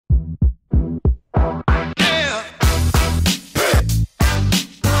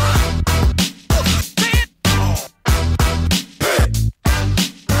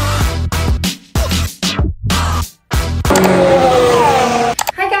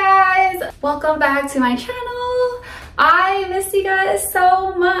welcome back to my channel. I miss you guys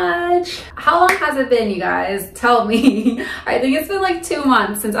so much. How long has it been, you guys? Tell me. I think it's been like 2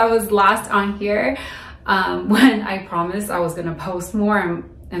 months since I was last on here, when I promised I was gonna post more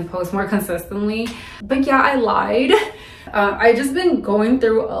and post more consistently. But yeah, I lied. I just been going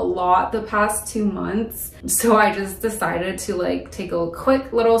through a lot the past 2 months. So I just decided to like take a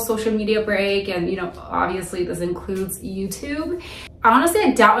quick little social media break. And you know, obviously this includes YouTube. Honestly, I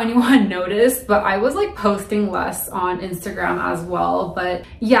doubt anyone noticed, but I was like posting less on Instagram as well. But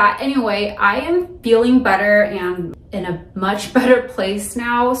yeah, anyway, I am feeling better and in a much better place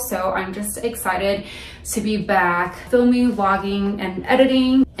now. So I'm just excited to be back filming, vlogging, and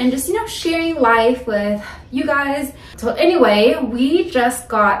editing, and just, you know, sharing life with you guys. So anyway, we just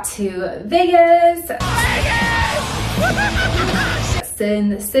got to Vegas. In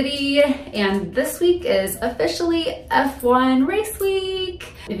the city, and this week is officially F1 race week.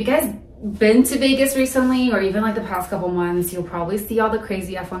 If you guys been to Vegas recently, or even like the past couple months, you'll probably see all the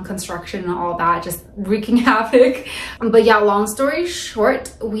crazy F1 construction and all that just wreaking havoc. But yeah, long story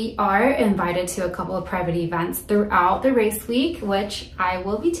short, we are invited to a couple of private events throughout the race week, which I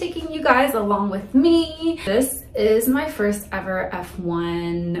will be taking you guys along with me. This is my first ever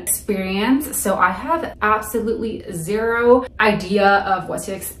F1 experience, so I have absolutely zero idea of what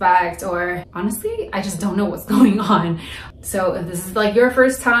to expect, or honestly, I just don't know what's going on. So if this is like your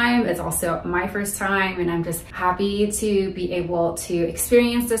first time, it's also my first time, and I'm just happy to be able to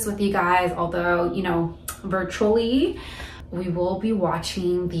experience this with you guys, although, you know, virtually. We will be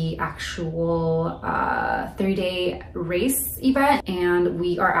watching the actual 3-day race event, and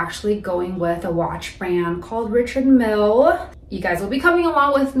we are actually going with a watch brand called Mille. You guys will be coming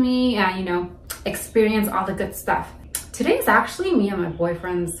along with me and, you know, experience all the good stuff. Today is actually me and my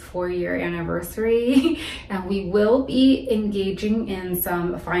boyfriend's 4-year anniversary, and we will be engaging in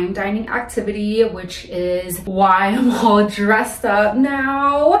some fine dining activity, which is why I'm all dressed up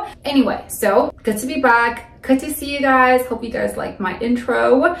now. Anyway, so good to be back. Good to see you guys. Hope you guys like my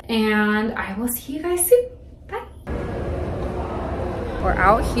intro, and I will see you guys soon. Bye. We're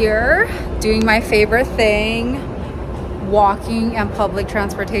out here doing my favorite thing, walking and public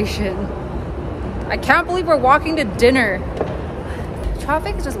transportation. I can't believe we're walking to dinner.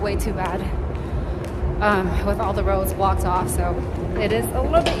 Traffic is just way too bad with all the roads blocked off, so it is a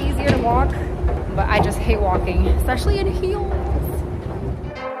little bit easier to walk, but I just hate walking, especially in heels.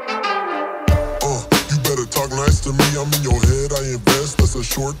 Talk nice to me, I'm in your head, I invest. That's a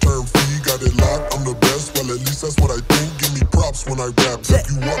short-term fee, got it locked, I'm the best. Well, at least that's what I think. Give me props when I rap.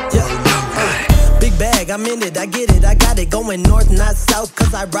 If you want, I big bag, I'm in it, I get it, I got it. Going north, not south,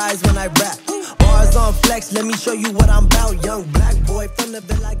 cause I rise when I rap. Bars on flex, let me show you what I'm about. Young black boy from the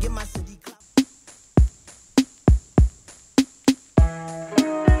Ville, I get my city clout.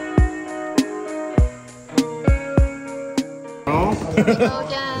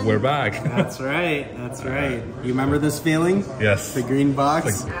 We're back. That's right. That's right. You remember this feeling? Yes. The green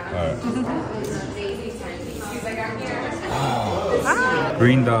box.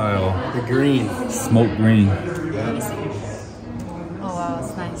 Green dial. The green. Smoke green. Oh wow,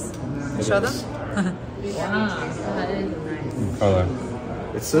 it's nice. Show them. Wow, that is nice. Color.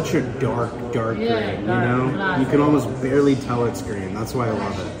 It's such a dark green. You know, you can almost barely tell it's green. That's why I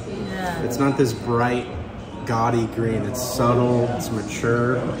love it. Yeah. It's not this bright, gaudy green. It's subtle. It's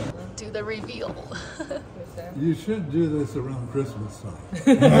mature. Do the reveal. You should do this around Christmas time.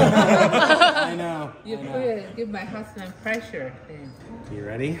 I know. You could give my husband pressure. You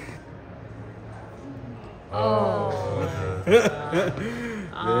ready? Oh. This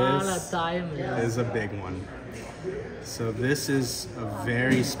is a big one. So this is a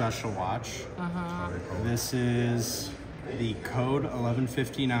very special watch. This is the Code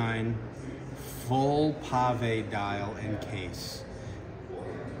 1159 full pave dial and case.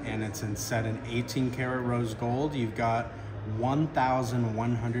 And it's set in 18 karat rose gold. You've got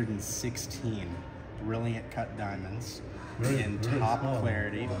 1,116 brilliant cut diamonds in top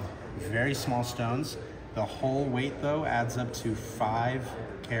clarity. Very small stones. The whole weight though adds up to 5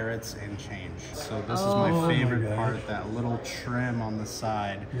 carats and change. So this is my favorite part, that little trim on the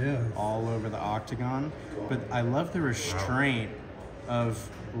side, all over the octagon. But I love the restraint of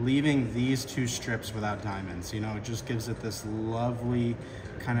leaving these 2 strips without diamonds. You know, it just gives it this lovely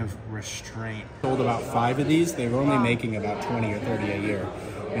kind of restraint. Sold about 5 of these. They were only making about 20 or 30 a year.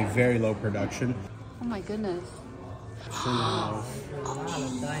 I mean, very low production. Oh my goodness.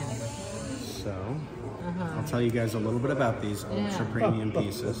 So, I'll tell you guys a little bit about these ultra premium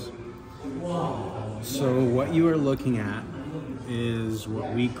pieces. So what you are looking at is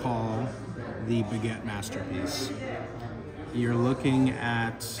what we call the baguette masterpiece. You're looking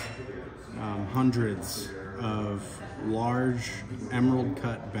at hundreds of large emerald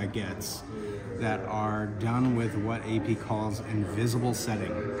cut baguettes that are done with what AP calls invisible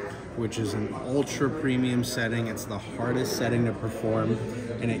setting, which is an ultra premium setting. It's the hardest setting to perform,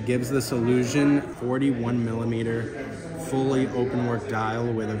 and it gives this illusion. 41 millimeter fully open work dial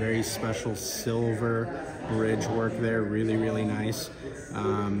with a very special silver bridge work there, really, really nice.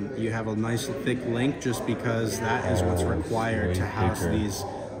 You have a nice thick link just because that is what's required to house these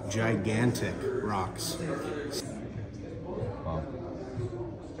gigantic rocks.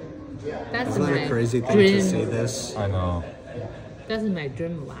 That's Isn't that my a crazy thing dream. to see this? I know. That's my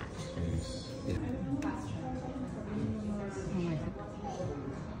dream watch.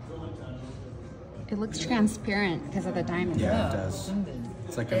 It looks transparent because of the diamond. Yeah, it does.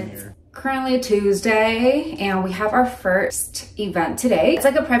 It's like a mirror. Currently Tuesday, and we have our first event today. It's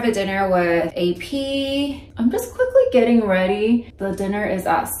like a private dinner with AP. I'm just quickly getting ready. The dinner is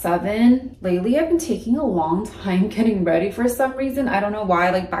at 7. Lately, I've been taking a long time getting ready for some reason. I don't know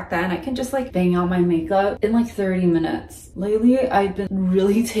why. Like back then, I can just like bang out my makeup in like 30 minutes. Lately, I've been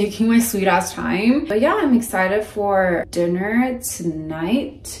really taking my sweet ass time. But yeah, I'm excited for dinner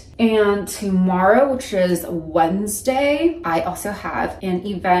tonight. And tomorrow, which is Wednesday, I also have an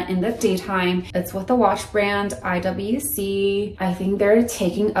event in the daytime. It's with the watch brand IWC. I think they're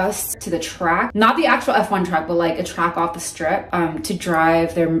taking us to the track, not the actual F1 track, but like a track off the strip to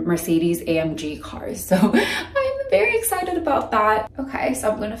drive their Mercedes AMG cars. So I'm very excited about that. Okay,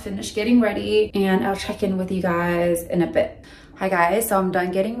 so I'm gonna finish getting ready and I'll check in with you guys in a bit. Hi guys, so I'm done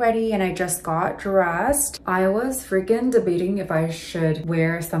getting ready and I just got dressed. I was freaking debating if I should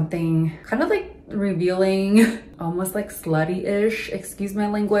wear something kind of like revealing, almost like slutty-ish, excuse my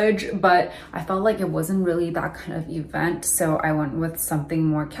language, but I felt like it wasn't really that kind of event, so I went with something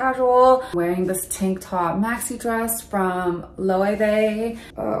more casual. Wearing this tank top maxi dress from Loewe.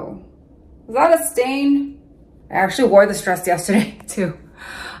 Oh, is that a stain? I actually wore this dress yesterday too.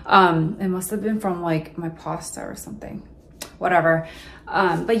 It must have been from like my pasta or something. Whatever.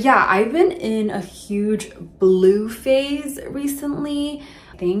 But yeah, I've been in a huge blue phase recently.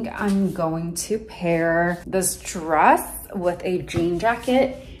 I think I'm going to pair this dress with a jean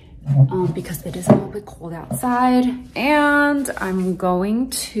jacket because it is a little bit cold outside. And I'm going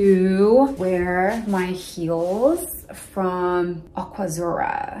to wear my heels from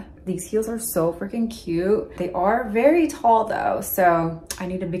Aquazzura. These heels are so freaking cute. They are very tall though, so I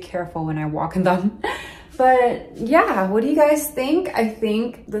need to be careful when I walk in them. But yeah, what do you guys think? I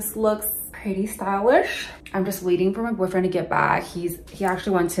think this looks pretty stylish. I'm just waiting for my boyfriend to get back. He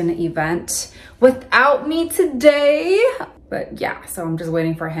actually went to an event without me today. But yeah, so I'm just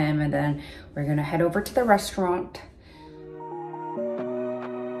waiting for him and then we're gonna head over to the restaurant.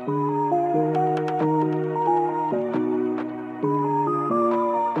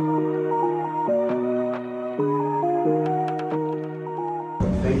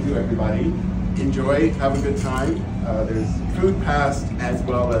 Thank you, everybody. Enjoy, have a good time. There's food passed as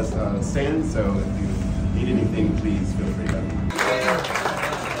well as sand, so if you need anything, please feel free to.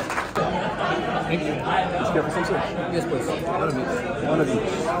 Thank you. Let's go for some soup. Yes, please. One of each.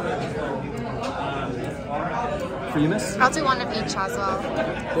 For you, miss? I'll do one of each as well.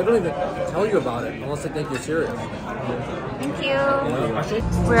 They don't even tell you about it unless they think you're serious. Thank you.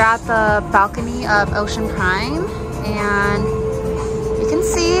 We're at the balcony of Ocean Prime and you can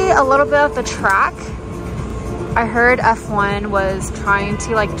see a little bit of the track. I heard F1 was trying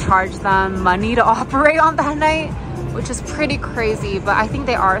to like charge them money to operate on that night, which is pretty crazy, but I think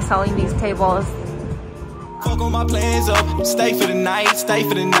they are selling these tables. Fuck all my plans up, stay for the night, stay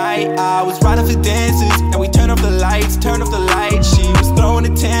for the night. I was riding for dances, and we turn off the lights, turn off the lights. She was throwing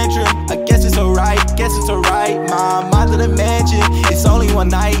a tantrum, I guess it's alright, guess it's alright. My little mansion, it's only one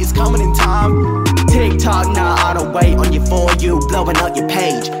night, it's coming in time. TikTok now on the way on your For You, blowing up your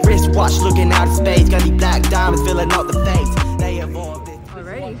page. Wristwatch looking out of space, got these black diamonds filling up the face. They evolved it.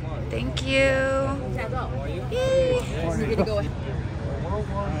 Alrighty, thank you. Yay.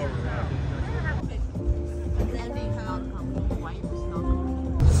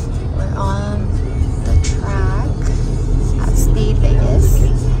 We're on the track at Speed Vegas.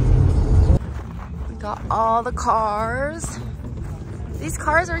 We got all the cars. These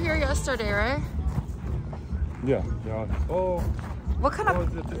cars were here yesterday, right? Yeah. Oh. What kind of,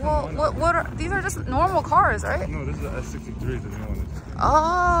 what are, these are just normal cars, right? No, this is an S63, the new one.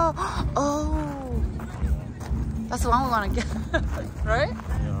 Oh. That's the one we want to get, right?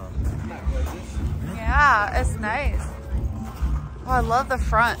 Yeah, it's nice. Oh, I love the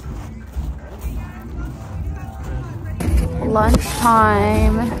front.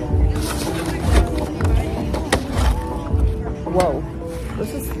 Lunchtime. Whoa.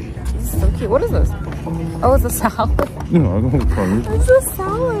 This is This is so cute. What is this? Oh, it's a salad. No, I don't want to. It's a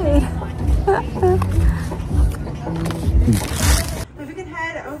salad. If we can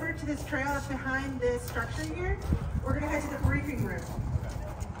head over to this trail that's behind this structure here, we're gonna head to the briefing room.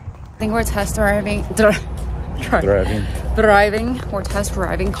 I think we're test driving. We're test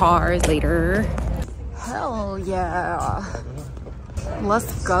driving cars later. Hell yeah.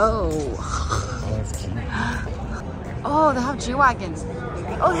 Let's go. Oh, they have G-Wagons.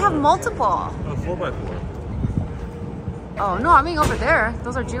 Oh, they have multiple. Oh, 4x4. Oh, no, I mean over there.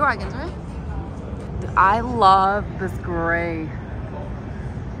 Those are G-Wagons, right? I love this gray.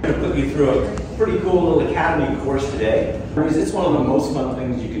 I'm going to put you through a pretty cool little academy course today. It's one of the most fun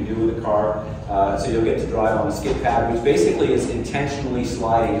things you can do with a car. So you'll get to drive on a skid pad, which basically is intentionally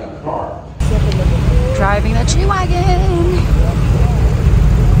sliding a car. Driving the G-Wagon.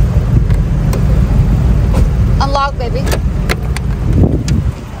 Unlock, baby.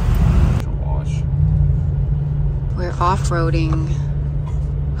 We're off-roading.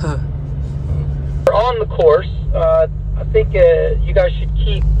 Huh. On the course, I think you guys should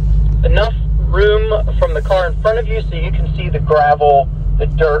keep enough room from the car in front of you so you can see the gravel, the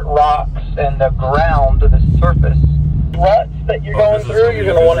dirt, rocks, and the ground, the surface. Ruts that you're going through, you're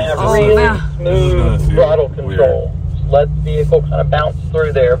going to want to have really smooth throttle control. Just let the vehicle kind of bounce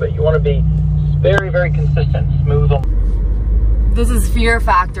through there, but you want to be very, very consistent, smooth. This is fear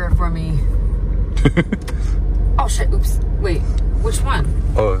factor for me. Oh shit, oops. Wait, which one?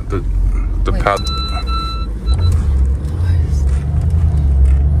 Oh, the pad.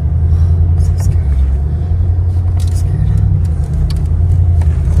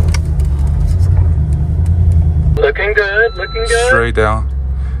 Looking good, looking good. Straight down.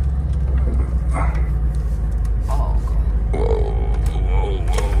 Oh, whoa,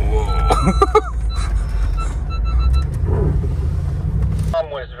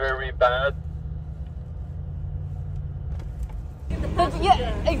 Was very bad.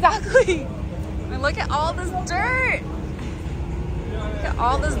 yeah, exactly. I mean, look at all this dirt. Look at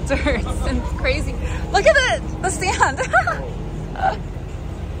all this dirt. It's crazy. Look at it, the sand.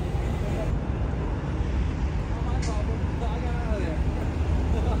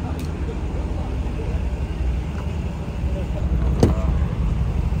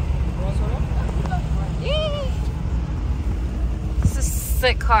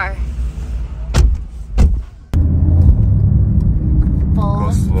 Sick car.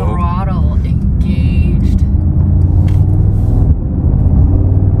 Full throttle engaged.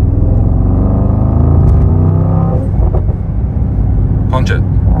 Punch it.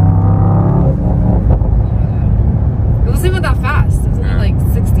 It wasn't even that fast. It was only like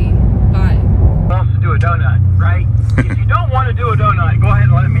 65. Wants to do a donut, right? If you don't want to do a donut, go ahead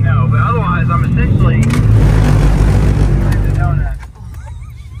and let me know. But otherwise, I'm essentially the donut.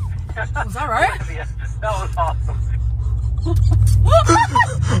 Was that right? Yeah, that was awesome.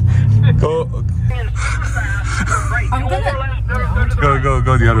 Go. I'm gonna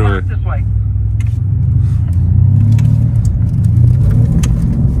Go the other way. This way.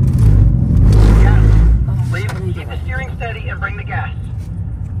 Yeah. Keep the steering steady and bring the gas.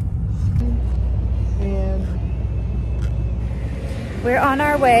 We're on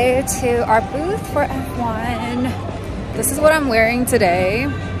our way to our booth for F1. This is what I'm wearing today.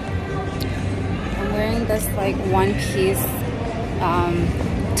 I'm wearing this like one-piece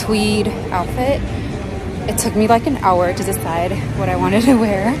tweed outfit. It took me like an hour to decide what I wanted to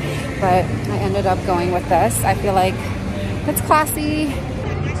wear, but I ended up going with this. I feel like it's classy. Here,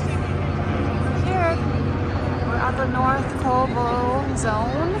 we're at the North Koval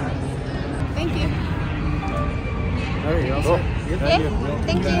zone. Thank you. There you go. Yeah,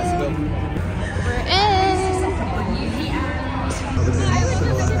 thank you. We're in.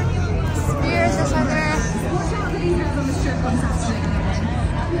 Here's this other.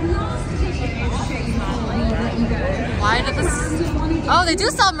 Why did this? Oh, they do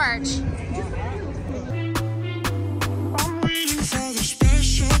sell merch.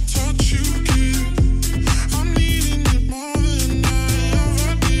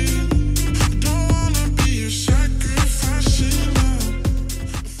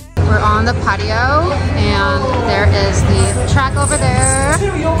 We're on the patio, and there is the track over there.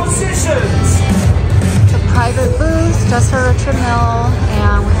 The private booth just for Richard Mille,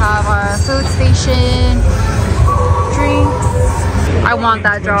 and we have our food station, drinks. I want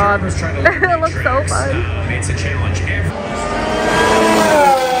that job. It looks so fun. It's a challenge.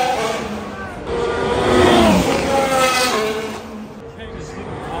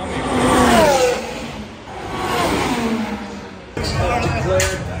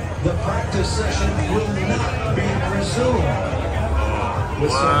 The practice session will not be resumed.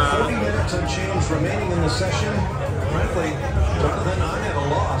 With some 30 minutes and change remaining in the session, frankly, Jonathan, I'm at a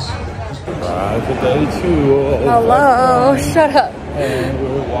loss. Right for day 2. Hello, shut up. And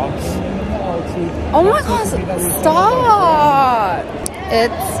we're walking. Oh my gosh, stop!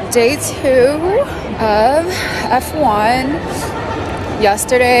 It's day 2 of F1.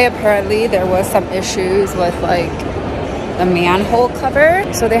 Yesterday, apparently, there was some issues with like the manhole cover,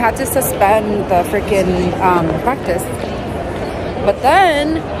 so they had to suspend the freaking practice. But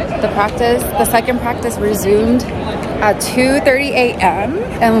then the second practice resumed at 2:30 a.m.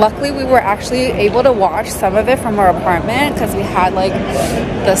 and luckily we were actually able to watch some of it from our apartment because we had like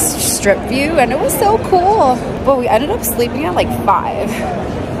the strip view and it was so cool. But we ended up sleeping at like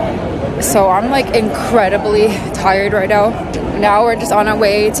 5. So I'm like incredibly tired right now. Now we're just on our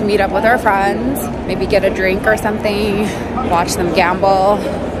way to meet up with our friends, maybe get a drink or something, watch them gamble.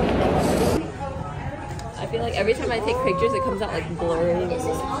 I feel like every time I take pictures, it comes out like blurry.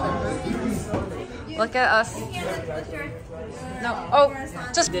 Look at us. No, oh,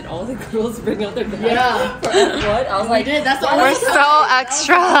 just did all the girls bring out their bags? Yeah. For F1? I was like, that's the we're so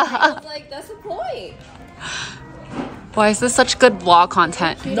extra. I was like, that's the point. Why is this such good vlog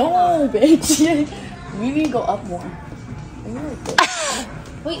content? No, bitch. We need to go up more.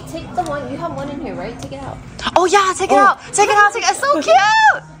 Wait, take the one. You have one in here, right? Take it out. Oh yeah, take it out. Take it out. Take it. It's so cute.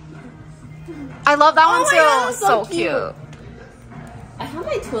 I love that one too. God, so cute. I have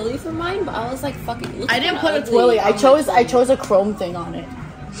my twilly for mine, but I was like, fuck it. I didn't put a twilly. I chose a chrome thing on it.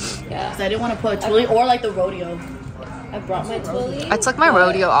 Yeah. Because I didn't want to put a twilly or like the rodeo. I brought my twilly. I took my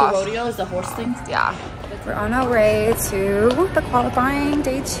rodeo off. The rodeo is the horse thing? Yeah. We're on our way to the qualifying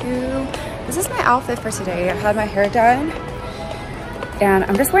day 2. This is my outfit for today. I had my hair done and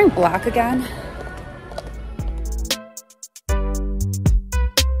I'm just wearing black again.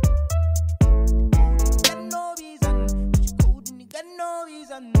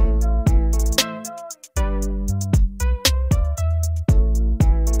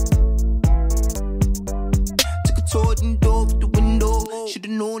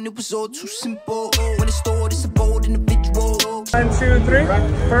 It was all too simple. When it's stored, it's a bold individual. 1, 2, 3.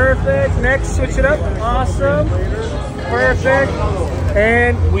 Perfect. Next, switch it up. Awesome. Perfect.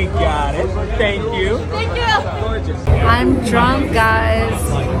 And we got it. Thank you. Thank you. Gorgeous. I'm drunk, guys.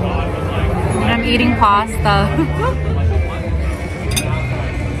 And I'm eating pasta.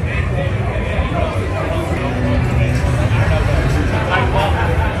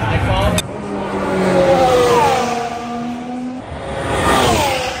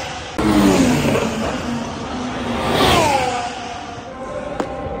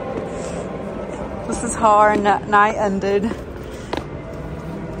 This is how our night ended.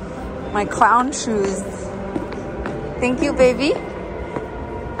 My clown shoes. Thank you, baby.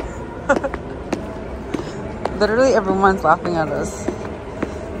 Literally everyone's laughing at us.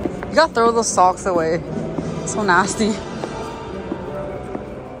 You gotta throw those socks away. So nasty.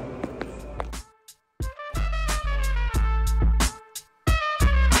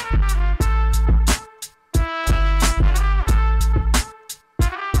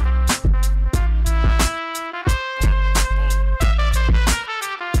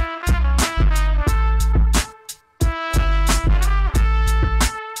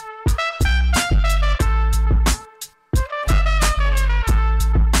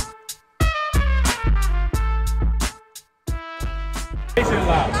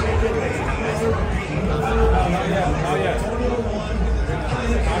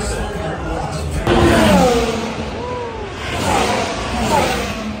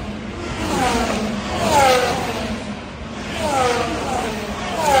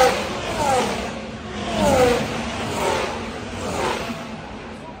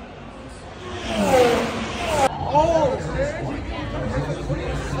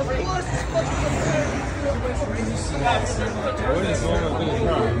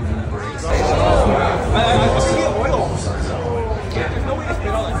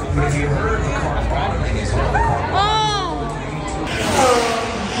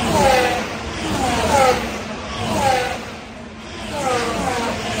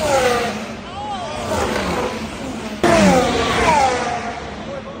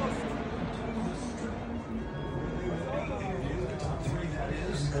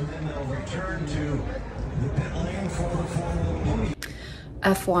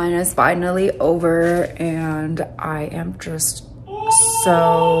 F1 is finally over and I am just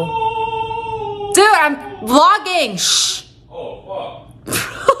so... Dude, I'm vlogging! Shh! Oh, fuck.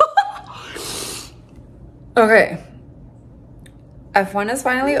 Okay. F1 is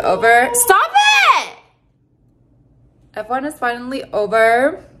finally over. Stop it! F1 is finally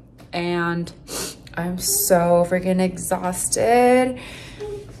over and I'm so freaking exhausted.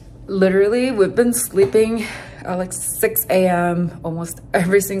 Literally, we've been sleeping at like 6 a.m. almost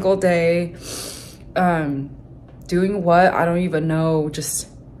every single day. Doing what? I don't even know, just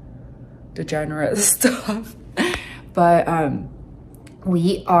degenerate stuff. But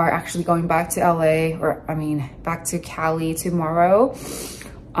we are actually going back to LA, or I mean, back to Cali tomorrow.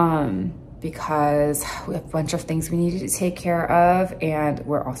 Because we have a bunch of things we needed to take care of, and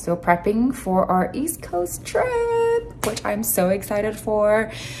we're also prepping for our East Coast trip, which I'm so excited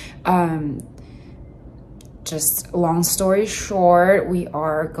for. Just long story short, we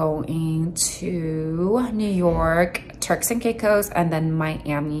are going to New York, Turks and Caicos, and then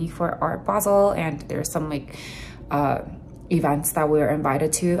Miami for Art Basel, and there's some like events that we're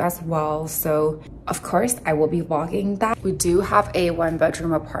invited to as well. So of course I will be vlogging that. We do have a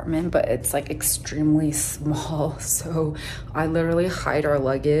 1-bedroom apartment, but it's like extremely small, so I literally hide our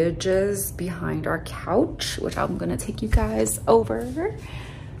luggages behind our couch, which I'm gonna take you guys over.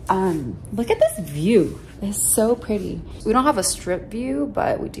 Look at this view. It's so pretty. We don't have a strip view,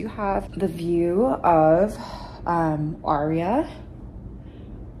 but we do have the view of Aria,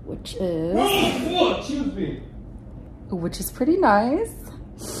 which is pretty nice.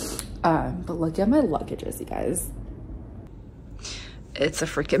 But look at my luggages, you guys. It's a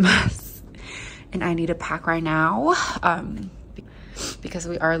freaking mess. And I need to pack right now because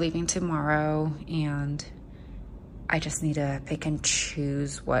we are leaving tomorrow, and I just need to pick and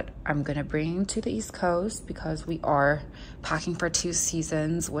choose what I'm gonna bring to the East Coast, because we are packing for 2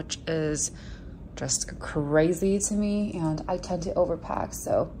 seasons, which is just crazy to me, and I tend to overpack,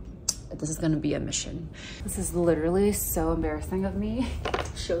 so this is gonna be a mission. This is literally so embarrassing of me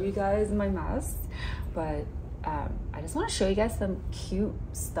to show you guys my mess, but I just wanna show you guys some cute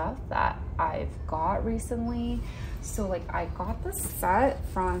stuff that I've got recently. So like, I got this set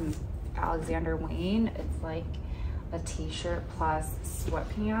from Alexander Wayne. It's like a t-shirt plus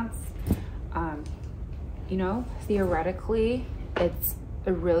sweatpants. You know, theoretically, it's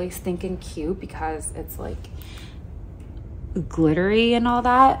really stinking cute because it's like glittery and all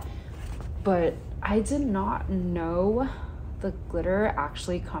that. But I did not know the glitter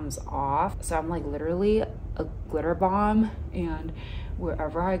actually comes off. So I'm like literally a glitter bomb, and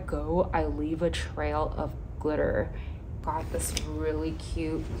wherever I go, I leave a trail of glitter. Got this really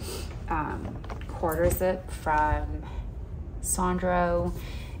cute quarter zip from Sandro,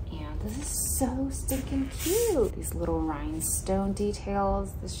 and this is so stinking cute. These little rhinestone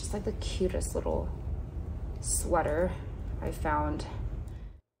details. It's just like the cutest little sweater I found.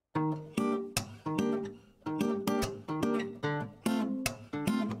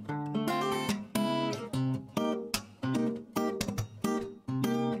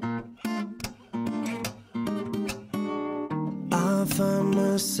 I find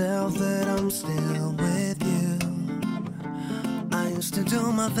myself that I'm still with you. I used to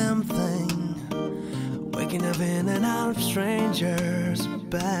do my damn thing, waking up in and out of strangers'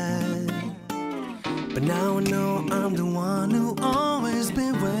 bed. But now I know I'm the one who owns